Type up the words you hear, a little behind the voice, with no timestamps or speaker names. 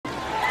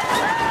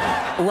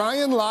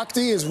Ryan Lochte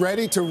is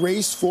ready to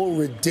race for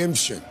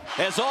redemption.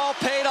 It's all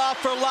paid off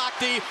for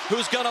Lochte,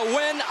 who's going to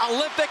win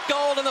Olympic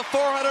gold in the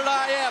 400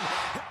 IM.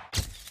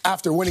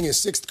 After winning his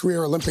 6th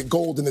career Olympic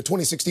gold in the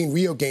 2016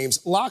 Rio Games,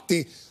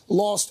 Lochte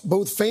lost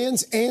both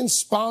fans and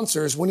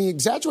sponsors when he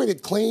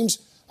exaggerated claims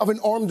of an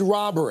armed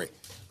robbery.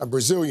 A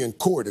Brazilian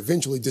court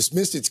eventually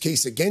dismissed its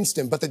case against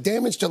him, but the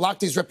damage to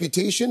Lochte's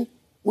reputation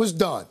was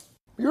done.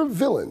 You're a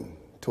villain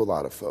to a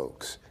lot of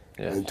folks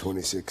in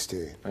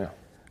 2016. Yeah.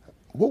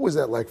 What was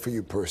that like for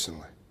you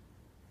personally?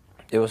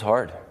 It was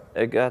hard.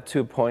 It got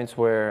to points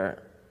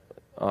where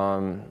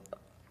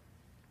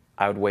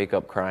I would wake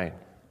up crying.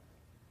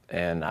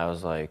 And I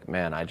was like,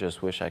 man, I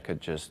just wish I could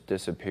just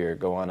disappear,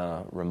 go on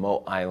a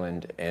remote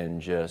island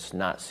and just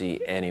not see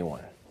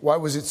anyone. Why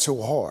was it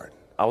so hard?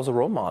 I was a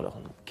role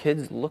model.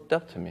 Kids looked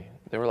up to me.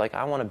 They were like,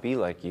 I want to be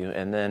like you.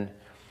 And then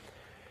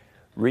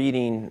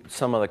reading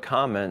some of the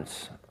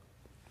comments,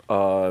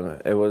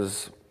 it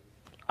was,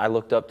 I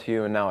looked up to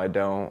you and now I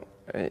don't.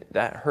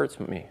 That hurts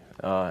me.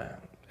 It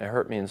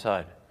hurt me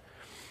inside.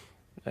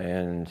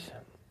 And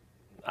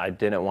I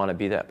didn't want to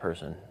be that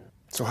person.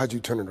 So how'd you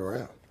turn it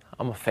around?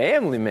 I'm a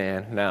family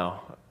man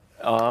now.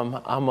 I'm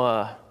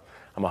a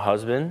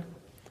husband.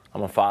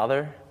 I'm a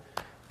father,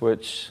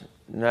 which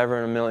never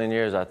in a million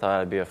years I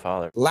thought I'd be a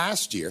father.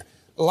 Last year,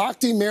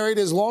 Lochte married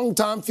his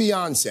longtime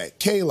fiancée,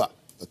 Kayla.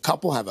 The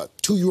couple have a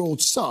 2-year-old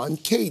son,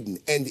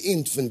 Caden, and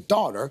infant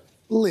daughter,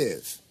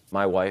 Liv.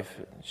 My wife,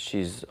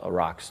 she's a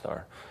rock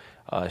star.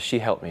 She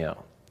helped me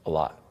out a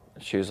lot.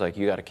 She was like,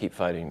 you got to keep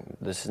fighting.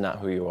 This is not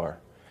who you are.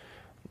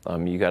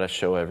 You got to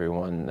show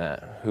everyone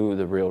who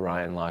the real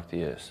Ryan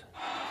Lochte is.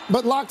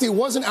 But Lochte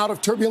wasn't out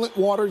of turbulent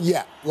water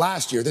yet.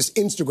 Last year, this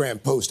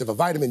Instagram post of a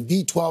vitamin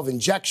B12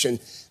 injection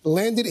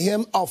landed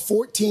him a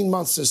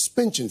 14-month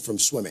suspension from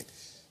swimming.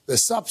 The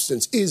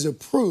substance is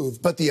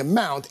approved, but the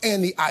amount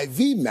and the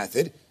IV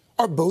method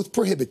are both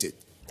prohibited.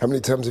 How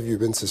many times have you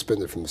been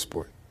suspended from the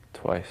sport?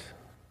 Twice.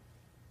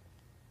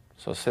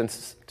 So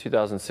since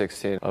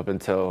 2016 up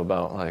until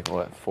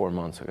about, 4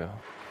 months ago.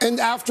 And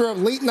after a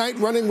late night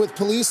running with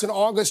police in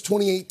August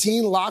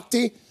 2018,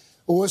 Lochte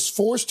was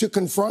forced to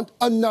confront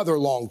another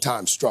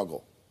long-time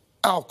struggle,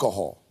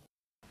 alcohol.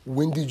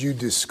 When did you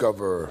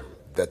discover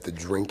that the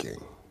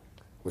drinking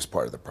was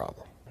part of the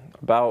problem?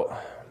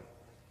 About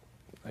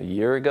a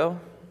year ago.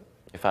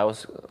 If I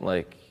was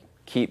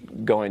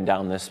keep going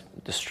down this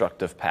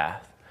destructive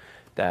path,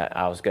 that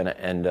I was gonna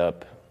end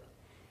up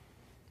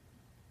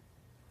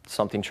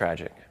something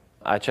tragic.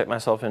 I checked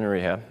myself into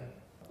rehab.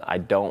 I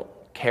don't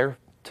care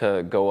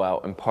to go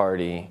out and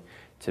party,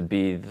 to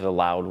be the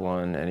loud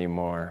one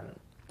anymore.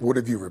 What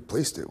have you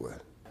replaced it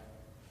with?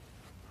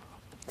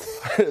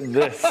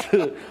 This,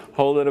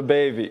 holding a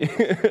baby.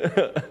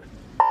 The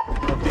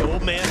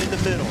old man in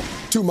the middle.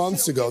 2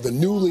 months ago, the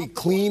newly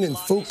clean and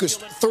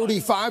focused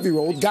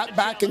 35-year-old got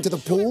back into the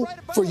pool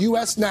for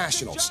U.S.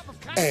 Nationals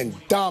and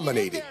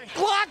dominated.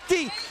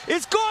 Lochte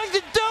is going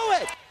to do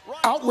it!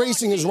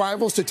 Outracing his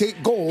rivals to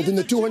take gold in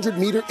the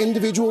 200-meter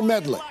individual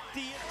medley.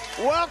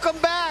 Welcome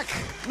back,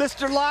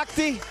 Mr.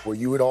 Lochte. Were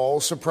you at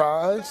all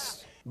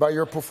surprised by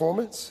your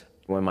performance?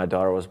 When my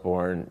daughter was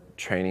born,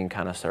 training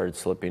kind of started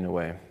slipping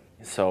away.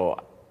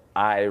 So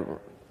I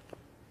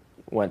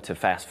went to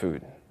fast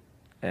food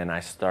and I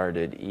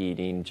started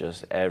eating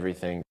just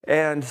everything.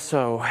 And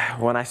so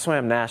when I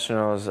swam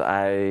nationals,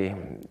 I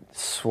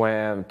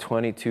swam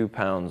 22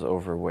 pounds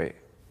overweight.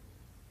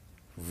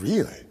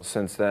 Really?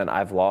 Since then,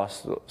 I've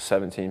lost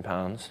 17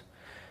 pounds.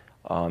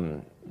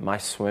 My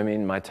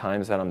swimming, my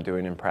times that I'm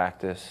doing in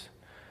practice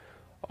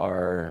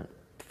are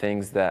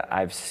things that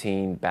I've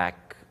seen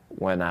back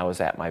when I was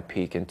at my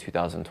peak in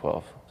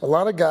 2012. A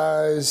lot of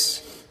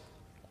guys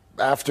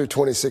after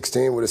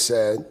 2016 would have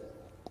said,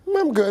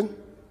 I'm good.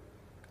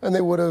 And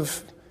they would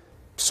have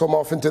swum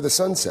off into the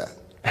sunset.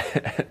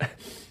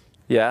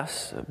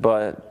 Yes,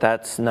 but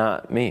that's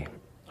not me.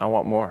 I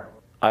want more.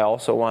 I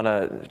also want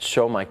to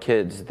show my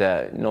kids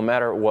that no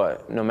matter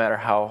what, no matter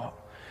how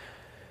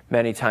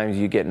many times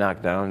you get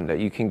knocked down, that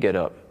you can get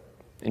up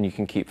and you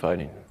can keep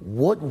fighting.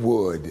 What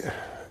would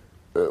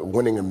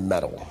winning a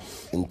medal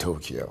in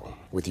Tokyo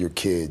with your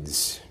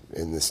kids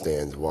in the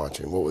stands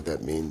watching, what would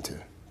that mean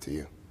to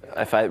you?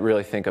 If I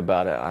really think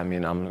about it, I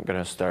mean, I'm going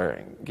to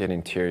start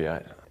getting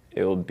teary-eyed.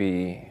 It will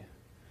be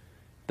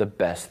the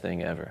best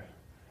thing ever.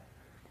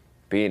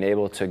 Being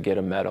able to get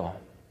a medal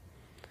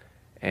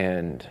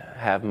and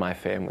have my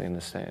family in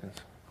the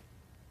stands.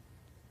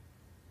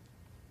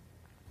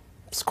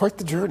 It's quite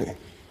the journey.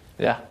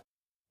 Yeah.